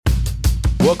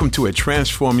Welcome to A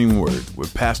Transforming Word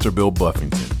with Pastor Bill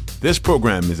Buffington. This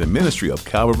program is a ministry of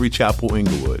Calvary Chapel,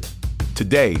 Inglewood.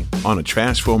 Today on A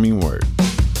Transforming Word.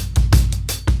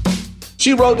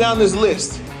 She wrote down this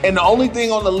list, and the only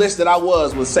thing on the list that I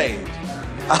was saved.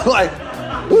 I'm like,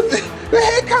 what the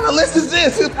heck kind of list is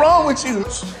this? What's wrong with you?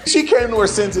 She came to her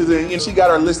senses and she got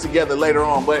her list together later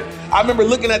on. But I remember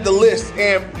looking at the list,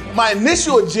 and my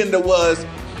initial agenda was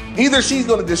either she's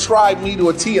going to describe me to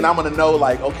a T and I'm going to know,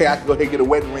 like, okay, I can go ahead and get a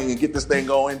wedding ring and get this thing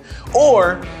going.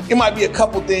 Or it might be a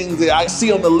couple things that I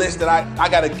see on the list that I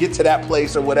got to get to that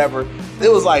place or whatever. It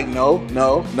was like, no.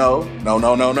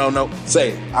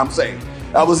 Saved. I'm saved.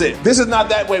 That was it. This is not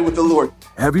that way with the Lord.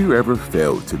 Have you ever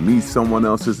failed to meet someone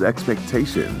else's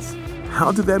expectations?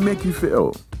 How did that make you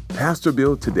feel? Pastor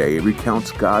Bill today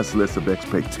recounts God's list of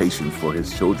expectations for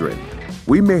his children.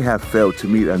 We may have failed to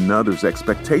meet another's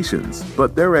expectations,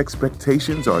 but their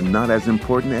expectations are not as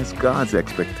important as God's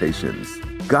expectations.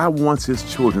 God wants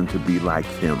his children to be like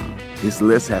him. His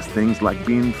list has things like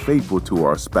being faithful to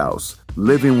our spouse,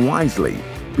 living wisely,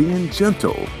 being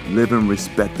gentle, living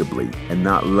respectably, and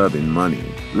not loving money.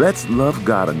 Let's love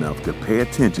God enough to pay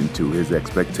attention to his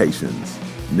expectations.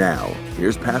 Now,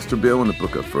 here's Pastor Bill in the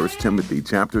book of 1 Timothy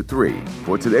chapter 3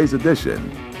 for today's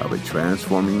edition of A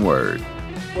Transforming Word.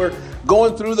 We're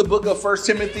going through the book of 1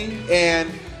 Timothy,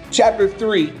 and chapter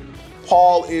 3,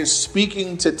 Paul is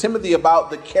speaking to Timothy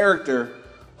about the character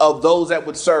of those that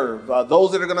would serve,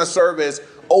 those that are going to serve as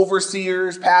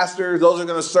overseers, pastors, those are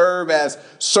going to serve as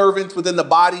servants within the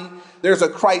body. There's a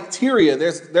criteria,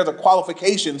 there's a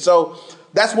qualification. So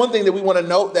that's one thing that we want to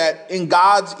note, that in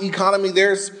God's economy,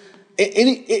 there's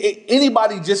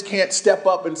anybody just can't step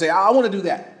up and say, I want to do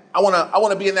that. I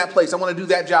want to be in that place. I want to do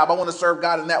that job. I want to serve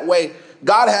God in that way.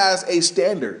 God has a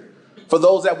standard for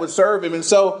those that would serve him. And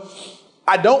so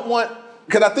I don't want,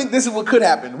 because I think this is what could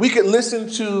happen. We could listen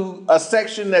to a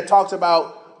section that talks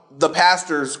about the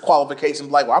pastor's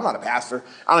qualifications, like, well, I'm not a pastor.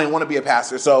 I don't even want to be a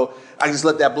pastor. So I just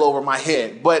let that blow over my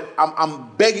head. But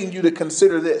I'm begging you to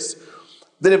consider this,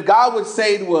 that if God would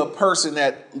say to a person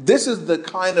that this is the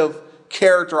kind of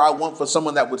character I want for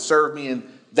someone that would serve me in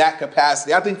that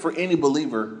capacity, I think for any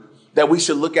believer that we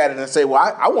should look at it and say,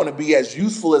 well, I want to be as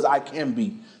useful as I can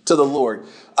be to the Lord.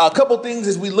 A couple things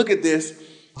as we look at this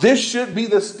should be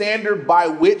the standard by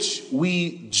which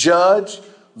we judge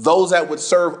those that would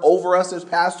serve over us as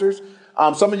pastors.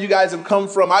 Some of you guys have come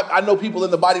from, I know people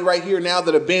in the body right here now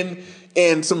that have been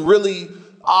in some really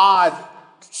odd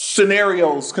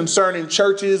scenarios concerning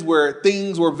churches where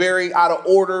things were very out of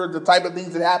order, the type of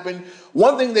things that happen.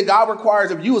 One thing that God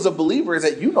requires of you as a believer is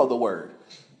that you know the word.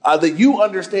 That you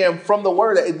understand from the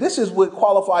word that this is what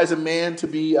qualifies a man to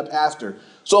be a pastor.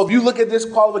 So if you look at this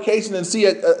qualification and see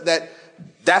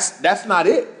that's not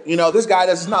it, this guy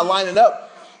that's not lining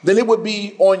up, then it would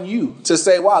be on you to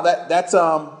say, wow, that's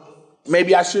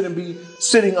maybe I shouldn't be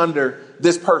sitting under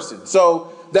this person.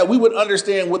 So that we would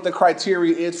understand what the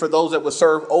criteria is for those that would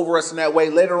serve over us in that way.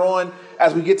 Later on,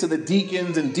 as we get to the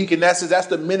deacons and deaconesses, that's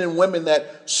the men and women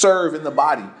that serve in the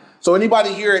body. So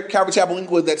anybody here at Calvary Chapel,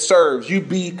 Inglewood that serves, you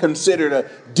be considered a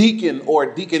deacon or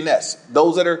a deaconess.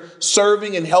 Those that are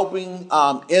serving and helping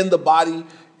in the body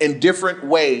in different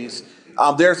ways.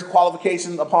 There's a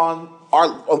qualification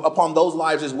upon those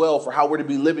lives as well for how we're to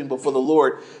be living before the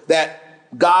Lord,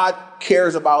 that God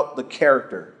cares about the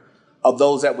character of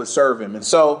those that would serve him. And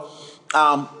so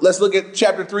let's look at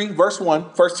chapter 3, verse 1.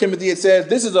 1 Timothy, it says,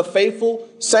 this is a faithful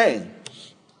saying.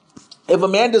 If a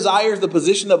man desires the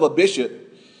position of a bishop,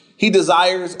 he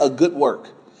desires a good work.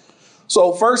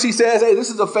 So first he says, hey,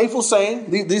 this is a faithful saying.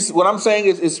 What I'm saying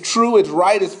is true, it's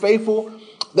right, it's faithful.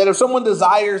 That if someone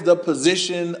desires the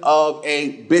position of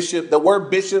a bishop, the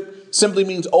word bishop simply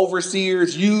means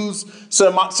overseers, used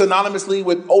synonymously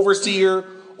with overseer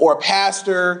or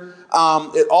pastor.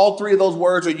 All three of those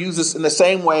words are used in the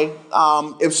same way.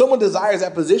 If someone desires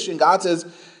that position, God says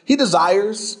he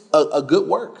desires a good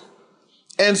work.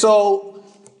 And so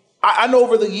I know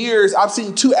over the years, I've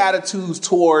seen two attitudes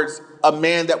towards a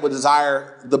man that would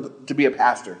desire to be a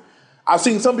pastor. I've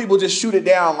seen some people just shoot it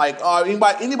down like, oh,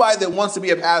 anybody that wants to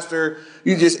be a pastor,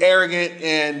 you're just arrogant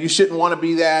and you shouldn't want to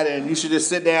be that and you should just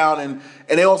sit down and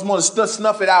they also want to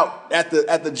snuff it out at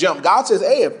the jump. God says,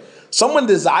 hey, if someone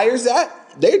desires that,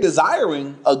 they're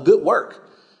desiring a good work.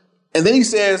 And then he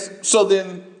says, so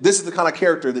then this is the kind of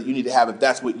character that you need to have if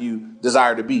that's what you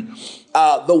desire to be.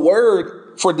 The word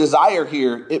for desire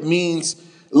here, it means,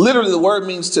 literally the word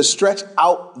means to stretch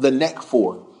out the neck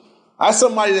for. I have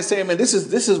somebody that's saying, man, this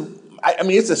is,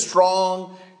 it's a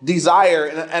strong desire.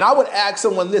 And I would ask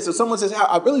someone this, if someone says,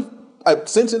 I'm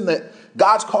sensing that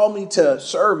God's called me to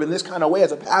serve in this kind of way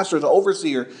as a pastor, as an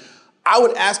overseer. I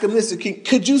would ask him this: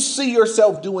 could you see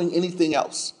yourself doing anything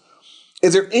else?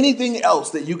 Is there anything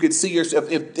else that you could see yourself?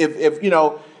 If you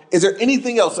know, is there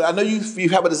anything else? I know you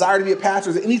have a desire to be a pastor.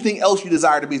 Is there anything else you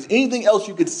desire to be? Is there anything else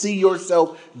you could see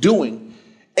yourself doing?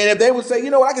 And if they would say,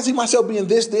 you know what, I can see myself being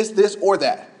this, or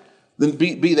that, then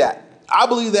be that. I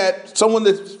believe that someone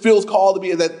that feels called to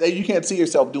be that you can't see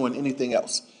yourself doing anything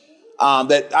else.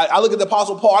 That I look at the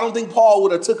Apostle Paul. I don't think Paul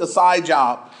would have took a side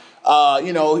job.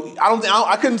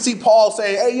 I couldn't see Paul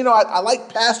saying, hey, you know, I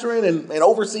like pastoring and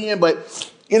overseeing,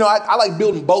 but you know, I like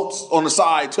building boats on the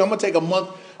side too. I'm gonna take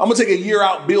a year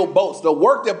out, build boats. The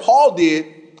work that Paul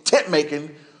did, tent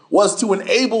making, was to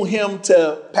enable him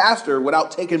to pastor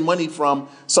without taking money from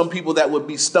some people that would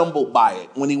be stumbled by it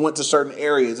when he went to certain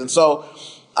areas. And so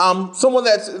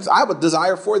I have a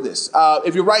desire for this.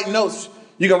 If you're writing notes,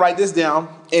 you can write this down.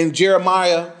 In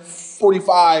Jeremiah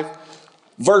 45,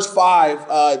 verse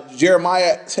 5,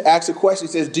 Jeremiah asks a question.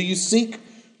 He says, do you seek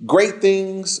great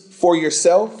things for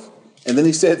yourself? And then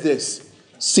he said this: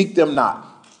 seek them not.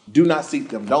 Do not seek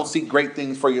them. Don't seek great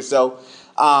things for yourself.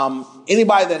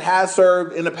 Anybody that has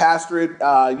served in the pastorate,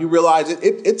 you realize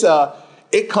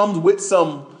it comes with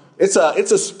it's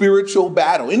a spiritual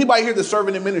battle. Anybody here that's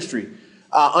serving in ministry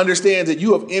understands that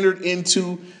you have entered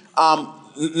into,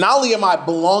 not only am I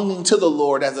belonging to the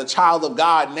Lord as a child of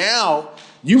God, now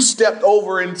you stepped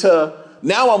over into,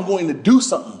 now I'm going to do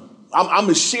something. I'm going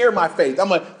to share my faith. I'm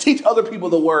going to teach other people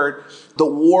the word. The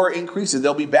war increases.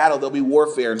 There'll be battle. There'll be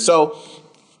warfare. And so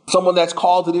someone that's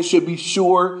called to this should be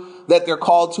sure that they're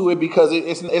called to it, because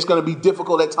it's going to be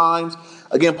difficult at times.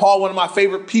 Again, Paul, one of my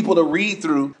favorite people to read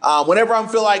through. Whenever I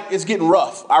feel like it's getting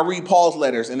rough, I read Paul's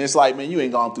letters, and it's like, man, you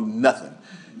ain't gone through nothing.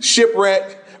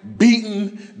 Shipwrecked,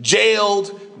 beaten,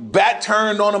 jailed, back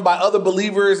turned on him by other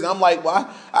believers. And I'm like, well,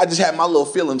 I just had my little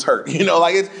feelings hurt. You know,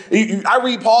 like I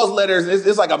read Paul's letters, and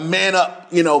it's like a man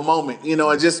up, moment,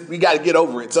 and just, we got to get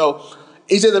over it. So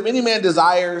he says, if any man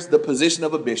desires the position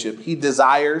of a bishop, he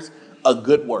desires a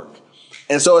good work.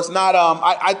 And so it's not,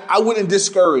 I wouldn't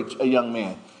discourage a young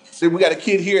man. So we got a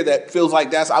kid here that feels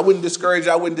like I wouldn't discourage,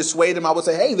 I wouldn't dissuade him. I would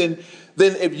say, hey, then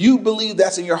if you believe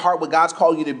that's in your heart what God's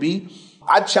called you to be,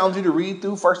 I'd challenge you to read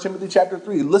through 1 Timothy chapter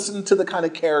 3. Listen to the kind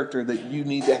of character that you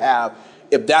need to have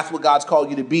if that's what God's called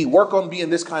you to be. Work on being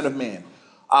this kind of man.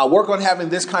 Work on having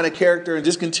this kind of character, and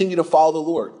just continue to follow the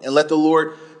Lord and let the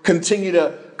Lord continue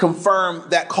to confirm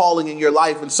that calling in your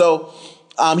life. And so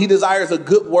he desires a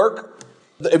good work.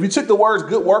 If you took the words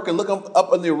good work and look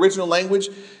up in the original language,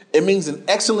 it means an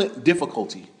excellent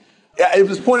difficulty. It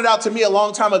was pointed out to me a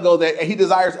long time ago that he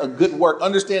desires a good work.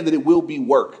 Understand that it will be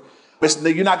work.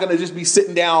 You're not going to just be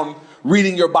sitting down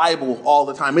reading your Bible all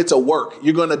the time. It's a work.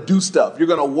 You're going to do stuff. You're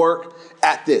going to work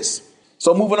at this.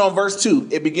 So moving on, verse 2,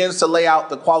 it begins to lay out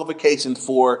the qualifications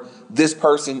for this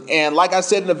person. And like I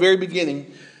said in the very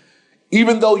beginning,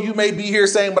 even though you may be here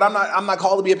saying, but I'm not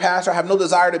called to be a pastor, I have no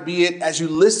desire to be it. As you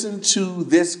listen to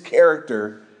this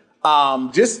character,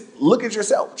 just look at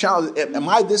yourself. Challenge, am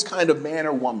I this kind of man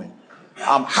or woman?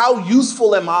 How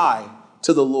useful am I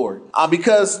to the Lord?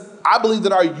 Because I believe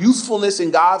that our usefulness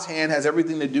in God's hand has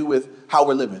everything to do with how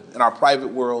we're living in our private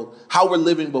world, how we're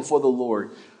living before the Lord.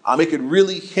 It could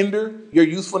really hinder your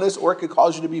usefulness, or it could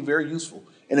cause you to be very useful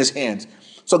in his hands.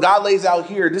 So God lays out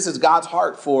here, this is God's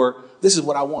heart for, this is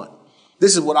what I want.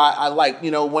 This is what I like.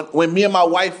 When me and my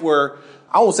wife were,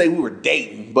 I won't say we were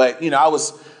dating, but, I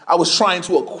was trying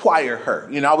to acquire her.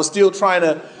 I was still trying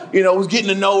to, was getting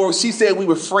to know her. She said we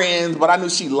were friends, but I knew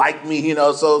she liked me,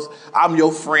 so I'm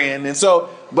your friend. And so,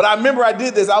 but I remember I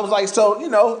did this. I was like, so,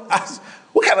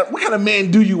 what kind of man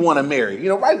do you want to marry?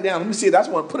 Write it down. Let me see it. I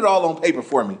just want to put it all on paper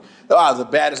for me. That was the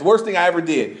baddest, worst thing I ever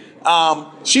did.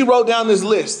 She wrote down this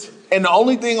list, and the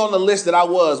only thing on the list that I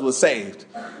was saved.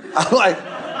 I'm like,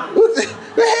 what the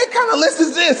heck kind of list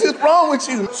is this? What's wrong with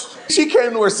you? She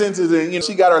came to her senses, and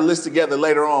she got her list together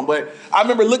later on. But I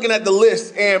remember looking at the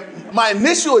list, and my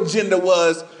initial agenda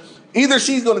was either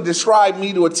she's going to describe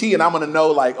me to a T, and I'm going to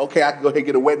know, like, okay, I can go ahead and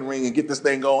get a wedding ring and get this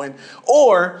thing going.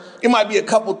 Or it might be a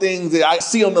couple things that I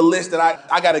see on the list that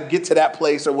I got to get to that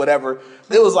place or whatever.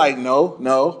 It was like, no.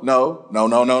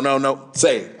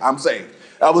 Saved. I'm saved.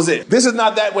 That was it. This is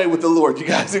not that way with the Lord, you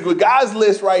guys. With God's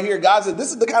list right here, God said,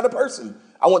 this is the kind of person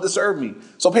I want to serve me.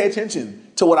 So pay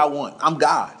attention to what I want. I'm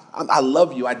God. I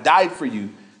love you. I died for you.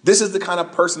 This is the kind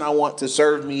of person I want to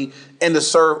serve me and to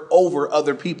serve over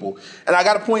other people. And I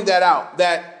got to point that out,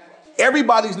 that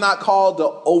everybody's not called to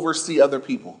oversee other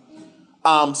people.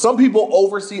 Some people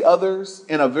oversee others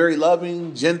in a very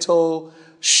loving, gentle,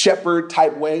 shepherd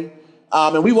type way.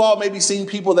 And we've all maybe seen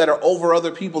people that are over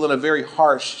other people in a very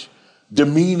harsh,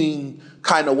 demeaning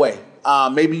kind of way.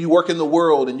 Maybe you work in the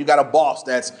world and you got a boss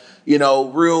that's,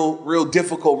 real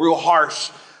difficult, real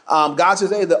harsh. God says,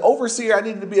 hey, the overseer, I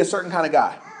need to be a certain kind of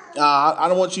guy. I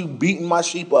don't want you beating my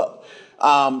sheep up.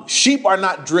 Sheep are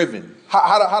not driven.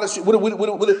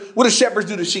 What do shepherds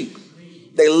do to sheep?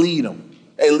 They lead them.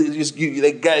 They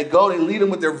lead them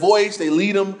with their voice. They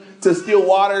lead them to still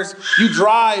waters. You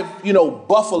drive,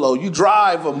 buffalo. You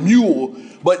drive a mule,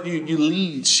 but you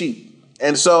lead sheep.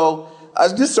 And so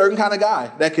just a certain kind of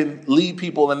guy that can lead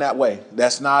people in that way.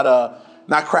 That's not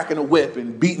cracking a whip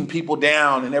and beating people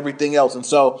down and everything else. And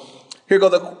so here go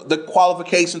the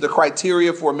qualifications, the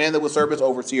criteria for a man that will serve as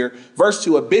overseer. Verse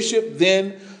 2, a bishop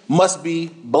then must be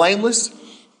blameless.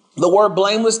 The word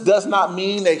blameless does not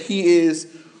mean that he is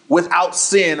without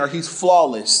sin or he's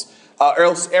flawless, or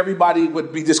else everybody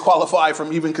would be disqualified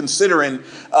from even considering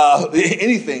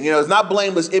anything. It's not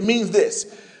blameless. It means this.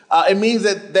 It means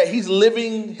that he's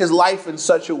living his life in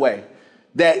such a way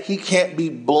that he can't be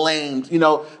blamed.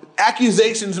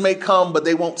 Accusations may come, but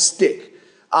they won't stick.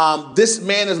 This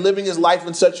man is living his life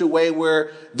in such a way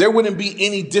where there wouldn't be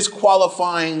any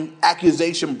disqualifying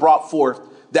accusation brought forth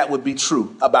that would be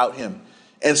true about him.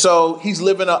 And so he's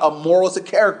living a moral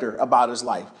character about his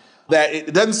life. That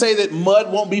it doesn't say that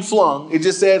mud won't be flung. It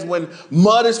just says when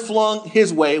mud is flung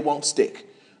his way, it won't stick.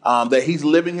 That he's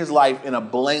living his life in a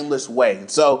blameless way.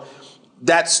 And so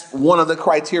that's one of the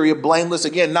criteria. Blameless,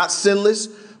 again, not sinless,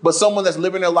 but someone that's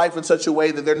living their life in such a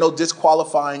way that there are no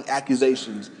disqualifying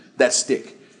accusations that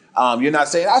stick. You're not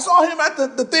saying, I saw him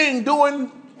at the thing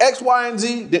doing X, Y, and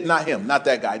Z. Not him, not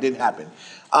that guy. It didn't happen.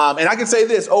 And I can say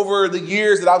this, over the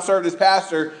years that I've served as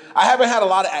pastor, I haven't had a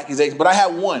lot of accusations, but I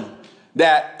had one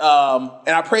that,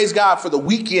 and I praise God for the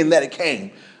weekend that it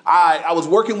came. I was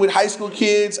working with high school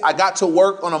kids. I got to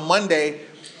work on a Monday,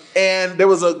 and there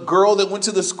was a girl that went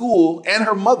to the school and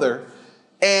her mother,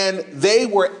 and they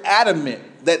were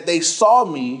adamant that they saw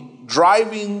me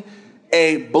driving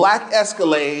a black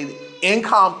Escalade in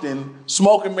Compton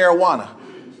smoking marijuana.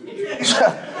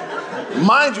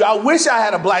 Mind you, I wish I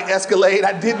had a black Escalade.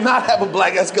 I did not have a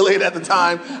black Escalade at the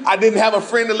time. I didn't have a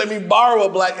friend to let me borrow a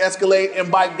black Escalade.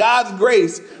 And by God's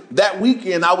grace, that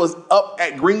weekend I was up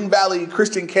at Green Valley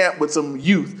Christian Camp with some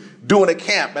youth doing a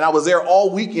camp. And I was there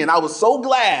all weekend. I was so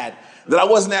glad that I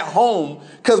wasn't at home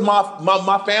because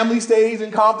my family stays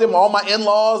in Compton, all my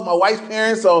in-laws, my wife's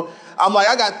parents. So I'm like,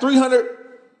 I got 300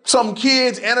 some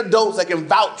kids and adults that can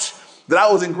vouch that I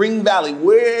was in Green Valley,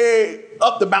 way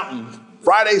up the mountain.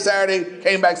 Friday, Saturday,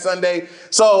 came back Sunday.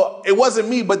 So it wasn't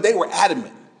me, but they were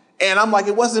adamant. And I'm like,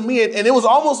 it wasn't me. And it was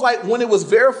almost like when it was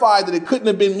verified that it couldn't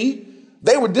have been me,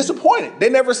 they were disappointed. They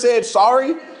never said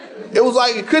sorry. It was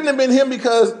like, it couldn't have been him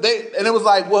because and it was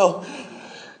like, well,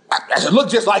 I look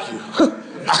just like you.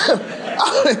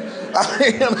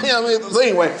 So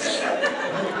anyway,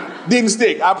 didn't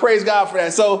stick. I praise God for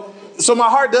that. So my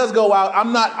heart does go out.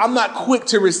 I'm not quick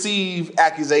to receive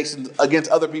accusations against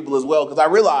other people as well, because I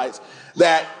realize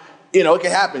that, it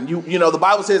can happen. The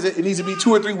Bible says it needs to be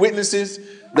 2 or 3 witnesses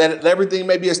that everything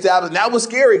may be established. And that was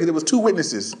scary because it was 2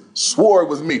 witnesses. Swore it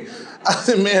was me. I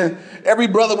said, man, every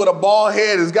brother with a bald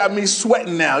head has got me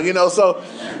sweating now, So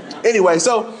anyway,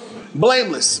 so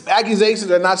blameless. Accusations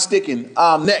are not sticking.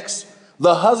 Next,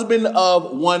 the husband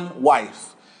of one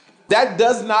wife. That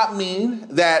does not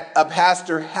mean that a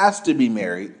pastor has to be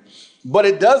married, but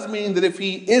it does mean that if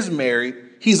he is married,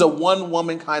 he's a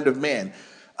one-woman kind of man.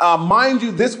 Mind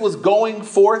you, this was going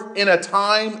forth in a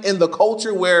time in the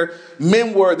culture where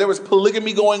there was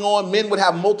polygamy going on. Men would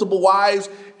have multiple wives.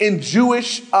 In the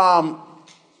Jewish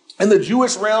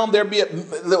realm,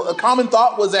 a common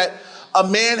thought was that a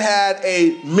man had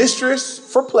a mistress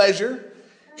for pleasure.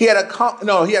 He had a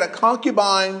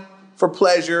concubine for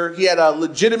pleasure. He had a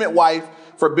legitimate wife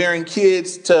for bearing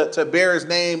kids to bear his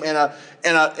name,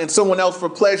 and someone else for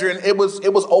pleasure. And it was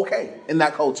okay in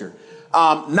that culture.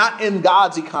 Not in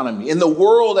God's economy. In the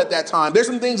world at that time, there's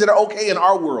some things that are okay in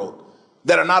our world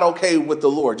that are not okay with the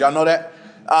Lord. Y'all know that?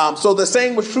 So the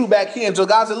same was true back here. And so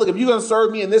God said, look, if you're going to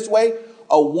serve me in this way,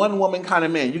 a one-woman kind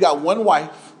of man. You got one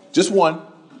wife, just one,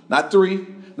 not 3,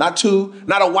 not 2,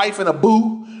 not a wife and a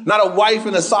boo, not a wife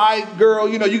and a side girl.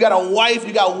 You got a wife,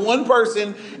 you got one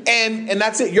person, and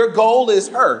that's it. Your goal is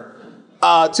her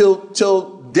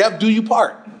till death do you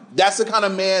part. That's the kind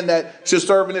of man that should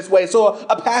serve in this way. So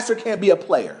a pastor can't be a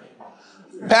player.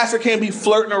 Pastor can't be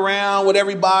flirting around with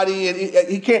everybody,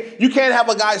 and you can't have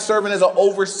a guy serving as an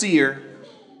overseer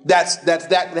that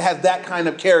has that kind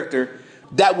of character.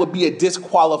 That would be a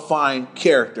disqualifying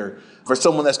character for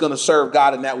someone that's going to serve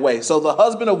God in that way. So the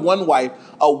husband of one wife,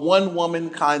 a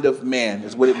one-woman kind of man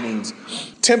is what it means.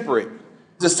 Temperate,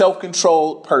 the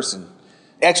self-controlled person.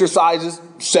 exercises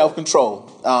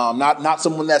self-control. Not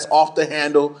someone that's off the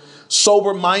handle.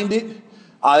 Sober-minded.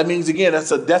 That means, again,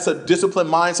 that's a disciplined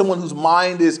mind. Someone whose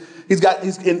mind is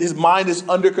his mind is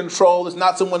under control. It's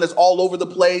not someone that's all over the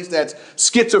place, that's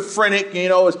schizophrenic. Here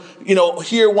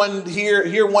one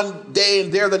day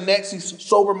and there the next. He's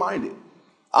sober-minded.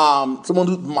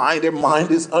 Someone their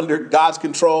mind is under God's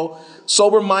control.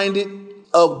 Sober-minded,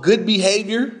 of good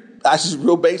behavior. That's just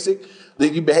real basic.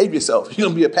 That you behave yourself. You're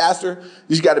gonna be a pastor.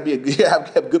 You got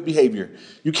to have good behavior.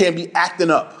 You can't be acting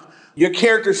up. Your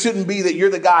character shouldn't be that you're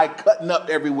the guy cutting up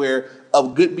everywhere.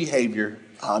 Of good behavior.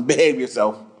 Behave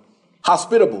yourself.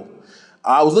 Hospitable.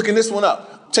 I was looking this one up.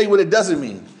 I'll tell you what it doesn't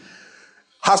mean.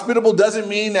 Hospitable doesn't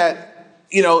mean that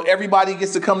everybody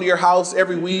gets to come to your house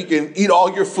every week and eat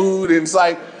all your food. And it's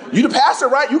like, you the pastor,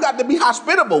 right? You got to be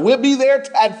hospitable. We'll be there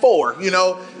at 4,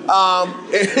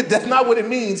 That's not what it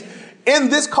means. In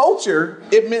this culture,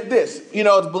 it meant this.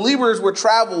 As believers would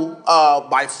travel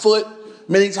by foot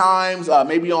many times,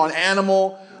 maybe on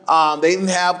animal. They didn't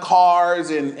have cars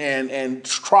and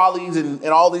trolleys and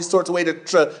all these sorts of ways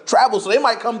to travel. So they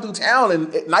might come through town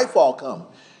and at nightfall come.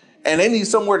 And they need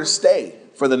somewhere to stay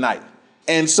for the night.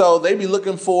 And so they'd be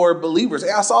looking for believers.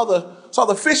 Hey, I saw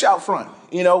the fish out front.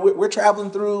 We're traveling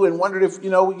through and wondered if,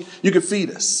 you could feed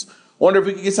us. Wonder if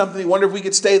we could get something. Wonder if we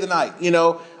could stay the night.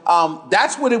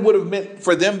 That's what it would have meant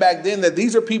for them back then, that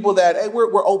these are people that, hey,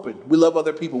 we're open. We love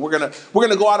other people. We're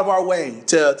gonna go out of our way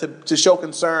to show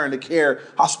concern, to care,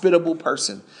 hospitable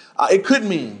person. It could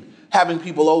mean having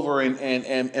people over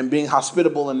and being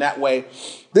hospitable in that way.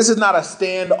 This is not a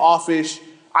standoffish,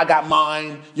 I got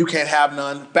mine, you can't have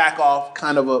none, back off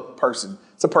kind of a person.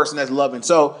 It's a person that's loving.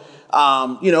 So,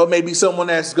 it may be someone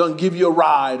that's going to give you a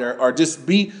ride or just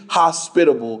be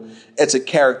hospitable. It's a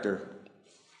character.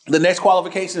 The next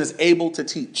qualification is able to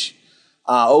teach.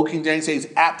 Old King James says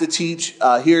apt to teach.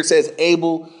 Here it says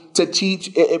able to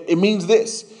teach. It means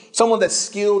this: someone that's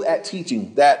skilled at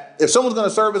teaching. That if someone's going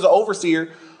to serve as an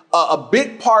overseer, a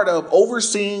big part of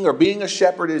overseeing or being a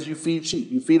shepherd is you feed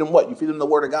sheep. You feed them what? You feed them the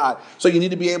word of God. So you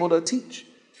need to be able to teach.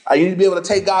 You need to be able to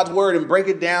take God's word and break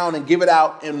it down and give it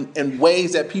out in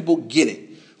ways that people get it.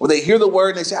 Where they hear the word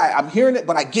and they say, I'm hearing it,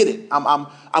 but I get it.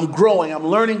 I'm growing. I'm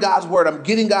learning God's word. I'm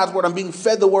getting God's word. I'm being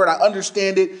fed the word. I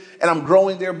understand it, and I'm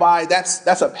growing thereby.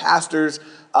 That's a pastor's,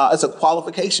 it's a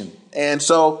qualification. And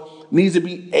so needs to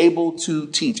be able to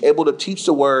teach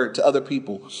the word to other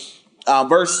people.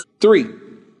 Verse 3,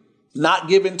 not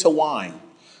given to wine.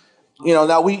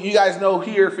 Now you guys know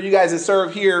here, for you guys that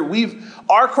serve here,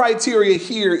 our criteria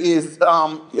here is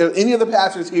any of the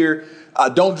pastors here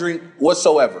don't drink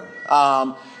whatsoever.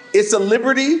 It's a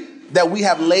liberty that we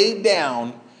have laid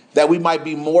down that we might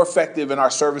be more effective in our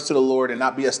service to the Lord and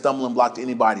not be a stumbling block to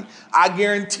anybody. I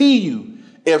guarantee you,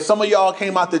 if some of y'all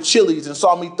came out to Chili's and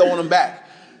saw me throwing them back,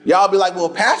 y'all be like, well,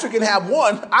 pastor can have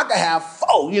one, I can have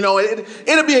 4.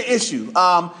 It'll be an issue.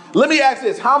 Let me ask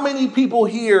this. How many people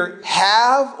here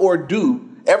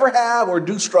ever have or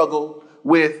do struggle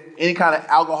with any kind of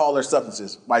alcohol or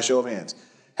substances, by show of hands?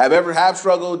 Have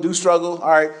struggled, do struggle? All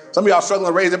right. Some of y'all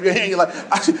struggling, raise up your hand. You're like,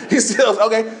 he still,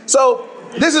 okay. So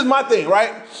this is my thing,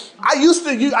 right? I used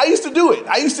to do it.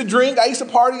 I used to drink. I used to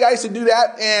party. I used to do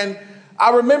that. And I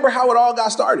remember how it all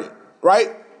got started, right?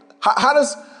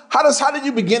 How did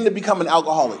you begin to become an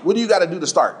alcoholic? What do you got to do to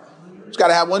start? You just got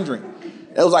to have one drink.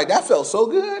 It was like, that felt so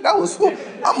good.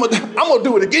 I'm gonna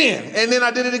do it again. And then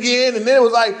I did it again. And then it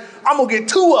was like, I'm gonna get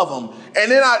 2 of them.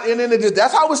 And then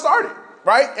that's how it started,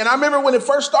 right? And I remember when it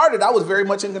first started, I was very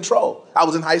much in control. I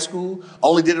was in high school,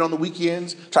 only did it on the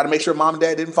weekends, tried to make sure mom and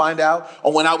dad didn't find out.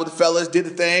 Or went out with the fellas, did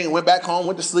the thing, and went back home,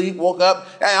 went to sleep, woke up,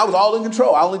 and I was all in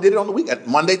control. I only did it on the weekend.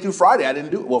 Monday through Friday, I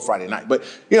didn't do it. Well, Friday night, but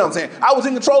you know what I'm saying? I was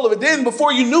in control of it. Then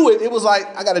before you knew it, it was like,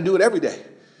 I got to do it every day.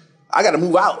 I got to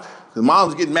move out because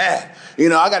mom's getting mad.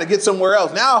 I got to get somewhere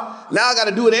else. Now I got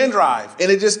to do it and drive.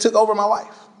 And it just took over my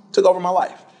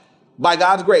life. By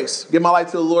God's grace, give my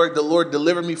life to the Lord. The Lord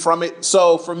delivered me from it.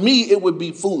 So for me, it would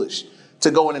be foolish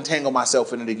to go and entangle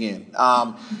myself in it again.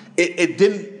 It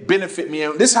didn't benefit me.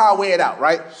 And this is how I weigh it out,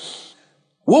 right?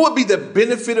 What would be the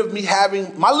benefit of me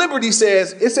having, my liberty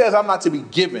says I'm not to be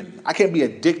given. I can't be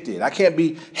addicted. I can't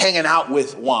be hanging out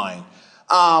with wine.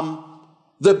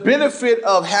 The benefit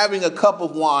of having a cup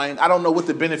of wine, I don't know what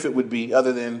the benefit would be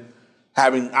other than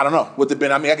having, I don't know what the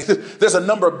benefit, I mean, there's a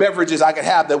number of beverages I could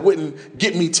have that wouldn't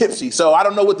get me tipsy. So I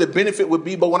don't know what the benefit would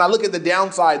be, but when I look at the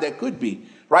downside, that could be,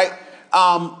 right?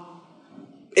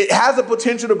 It has the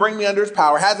potential to bring me under its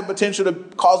power, has the potential to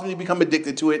cause me to become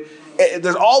addicted to it.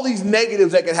 There's all these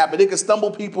negatives that could happen. It could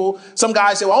stumble people. Some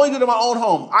guys say, well, I only do it in my own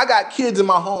home. I got kids in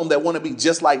my home that want to be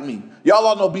just like me. Y'all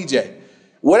all know BJ.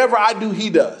 Whatever I do, he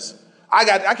does.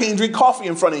 I can't drink coffee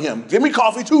in front of him. Give me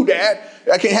coffee too, Dad.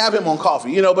 I can't have him on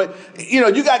coffee, but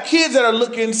you got kids that are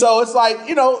looking. So it's like,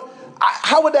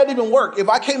 how would that even work? If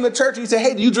I came to church and you say,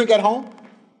 hey, do you drink at home?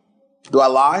 Do I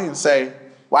lie and say,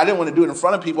 well, I didn't want to do it in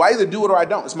front of people. I either do it or I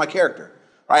don't. It's my character,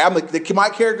 right? My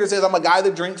character says I'm a guy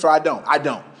that drinks or I don't. I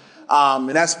don't.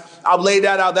 And I've laid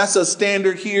that out. That's a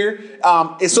standard here.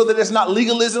 It's so that it's not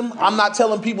legalism. I'm not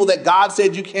telling people that God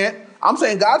said you can't. I'm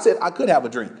saying God said I could have a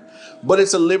drink. But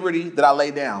it's a liberty that I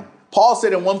lay down. Paul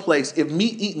said in one place, if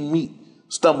eating meat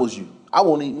stumbles you, I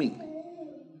won't eat meat.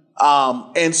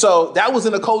 And so that was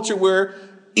in a culture where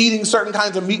eating certain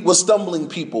kinds of meat was stumbling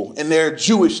people in their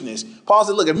Jewishness. Paul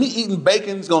said, look, if me eating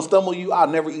bacon is going to stumble you, I'll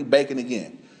never eat bacon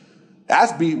again.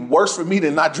 That's be worse for me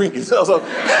than not drinking. But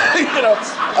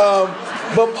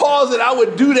Paul said I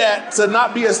would do that to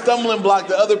not be a stumbling block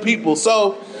to other people.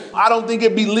 So I don't think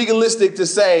it'd be legalistic to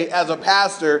say as a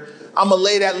pastor, I'm going to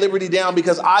lay that liberty down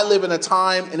because I live in a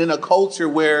time and in a culture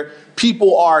where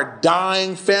people are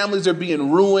dying, families are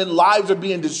being ruined, lives are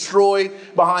being destroyed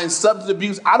behind substance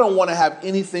abuse. I don't want to have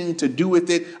anything to do with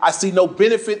it. I see no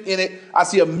benefit in it. I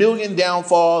see a million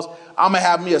downfalls. I'm going to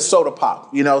have me a soda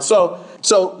pop,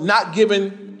 So not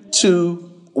given to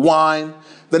wine.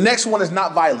 The next one is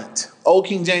not violent. Old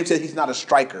King James said he's not a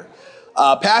striker.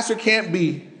 Pastor can't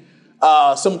be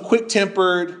some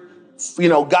quick-tempered,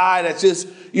 guy that's just,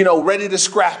 ready to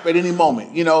scrap at any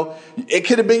moment. It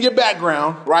could have been your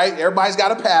background, right? Everybody's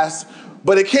got a past,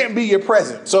 but it can't be your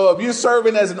present. So if you're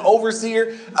serving as an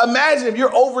overseer, imagine if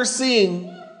you're overseeing,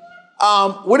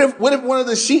 what if one of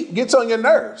the sheep gets on your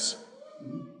nerves?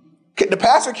 The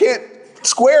pastor can't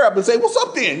square up and say, what's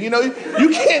up then? You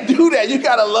can't do that. You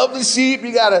got to love the sheep.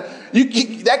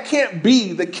 That can't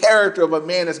be the character of a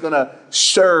man that's going to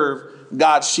serve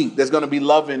God's sheep, that's going to be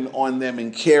loving on them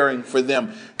and caring for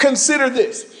them. Consider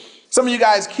this. Some of you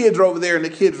guys' kids are over there in the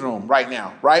kids' room right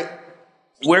now, right?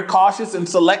 We're cautious and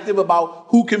selective about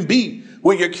who can be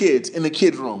with your kids in the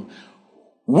kids' room.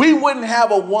 We wouldn't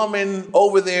have a woman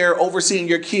over there overseeing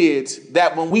your kids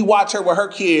that when we watch her with her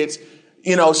kids,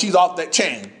 she's off that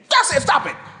chain. That's it, stop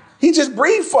it. He just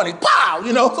breathed funny. Pow!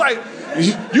 It's like,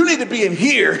 you need to be in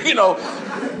here,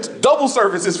 double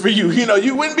services for you.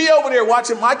 You wouldn't be over there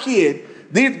watching my kid.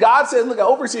 God said, look,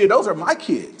 overseer, those are my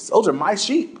kids. Those are my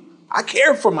sheep. I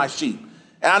care for my sheep.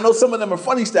 And I know some of them are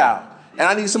funny style. And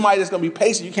I need somebody that's going to be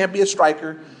patient. You can't be a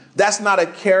striker. That's not a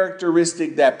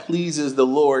characteristic that pleases the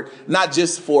Lord, not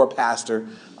just for a pastor.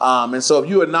 And so if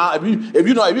you have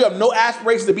no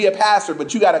aspirations to be a pastor,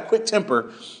 but you got a quick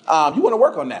temper, you want to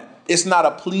work on that. It's not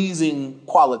a pleasing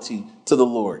quality to the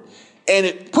Lord. And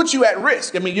it puts you at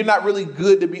risk. You're not really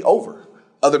good to be over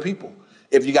other people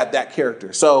if you got that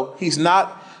character. So he's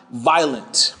not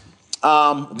violent.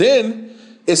 Then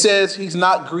it says he's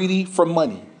not greedy for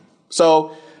money.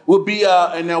 So would be,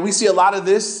 and now we see a lot of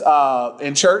this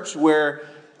in church where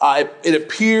it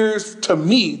appears to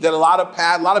me that a lot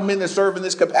of men that serve in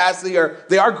this capacity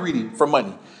are greedy for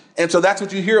money. And so that's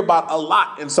what you hear about a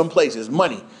lot in some places,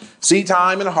 money. Seed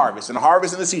time and a harvest and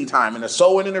the seed time, and the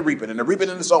sowing and the reaping, and the reaping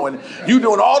and the sowing. You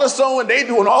doing all the sowing, they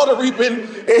doing all the reaping. And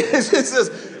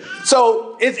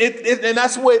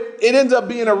that's what it ends up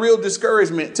being, a real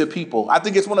discouragement to people. I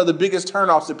think it's one of the biggest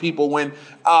turnoffs to people when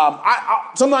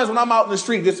sometimes when I'm out in the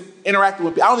street just interacting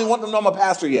with people, I don't even want them to know I'm a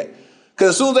pastor yet.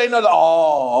 Because as soon as they know that,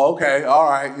 oh, okay, all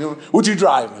right, what you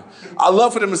driving? I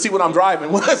love for them to see what I'm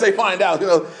driving. Once they find out,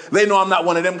 they know I'm not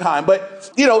one of them kind.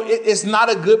 But, it's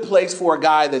not a good place for a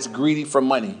guy that's greedy for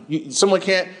money.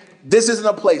 This isn't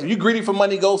a place. If you're greedy for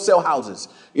money, go sell houses.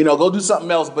 Go do something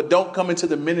else, but don't come into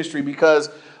the ministry because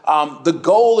the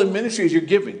goal in ministry is you're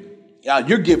giving.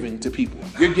 You're giving to people.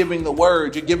 You're giving the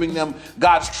word. You're giving them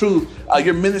God's truth.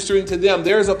 You're ministering to them.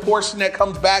 There's a portion that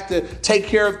comes back to take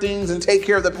care of things and take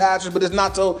care of the pastors, but it's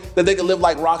not so that they can live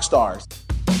like rock stars.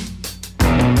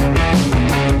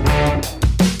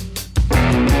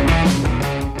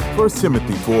 1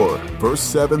 Timothy 4, verse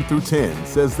 7 through 10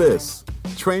 says this,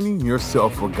 training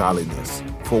yourself for godliness.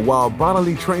 For while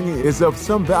bodily training is of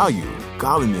some value,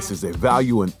 godliness is a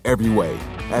value in every way,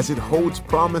 as it holds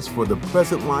promise for the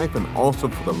present life and also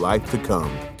for the life to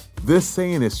come. This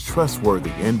saying is trustworthy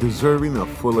and deserving of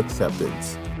full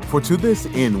acceptance. For to this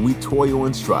end we toil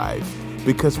and strive,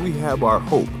 because we have our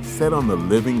hope set on the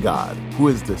living God, who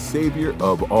is the Savior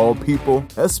of all people,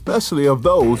 especially of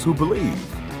those who believe.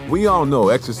 We all know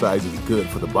exercise is good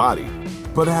for the body,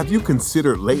 but have you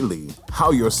considered lately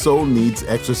how your soul needs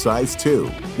exercise too?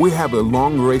 We have a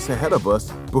long race ahead of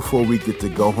us before we get to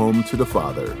go home to the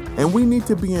Father, and we need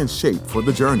to be in shape for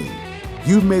the journey.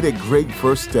 You've made a great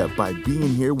first step by being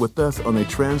here with us on a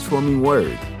transforming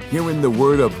word. Hearing the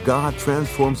Word of God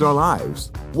transforms our lives.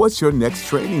 What's your next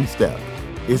training step?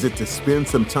 Is it to spend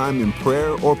some time in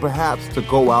prayer, or perhaps to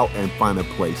go out and find a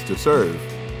place to serve?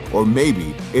 Or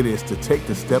maybe it is to take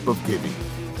the step of giving.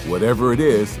 Whatever it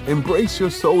is, embrace your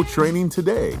soul training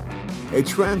today. A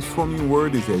Transforming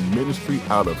Word is a ministry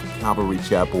out of Calvary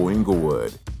Chapel,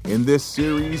 Inglewood. In this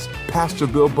series, Pastor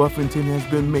Bill Buffington has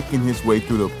been making his way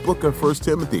through the book of 1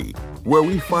 Timothy, where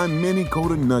we find many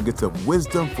golden nuggets of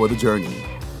wisdom for the journey.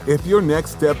 If your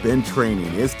next step in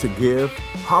training is to give,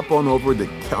 hop on over to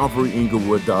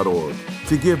calvaryinglewood.org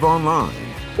to give online,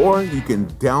 or you can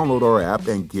download our app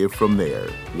and give from there.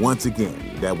 Once again,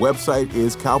 that website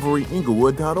is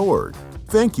calvaryinglewood.org.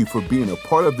 Thank you for being a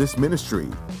part of this ministry.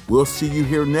 We'll see you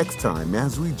here next time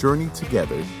as we journey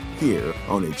together here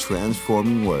on A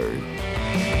Transforming Word.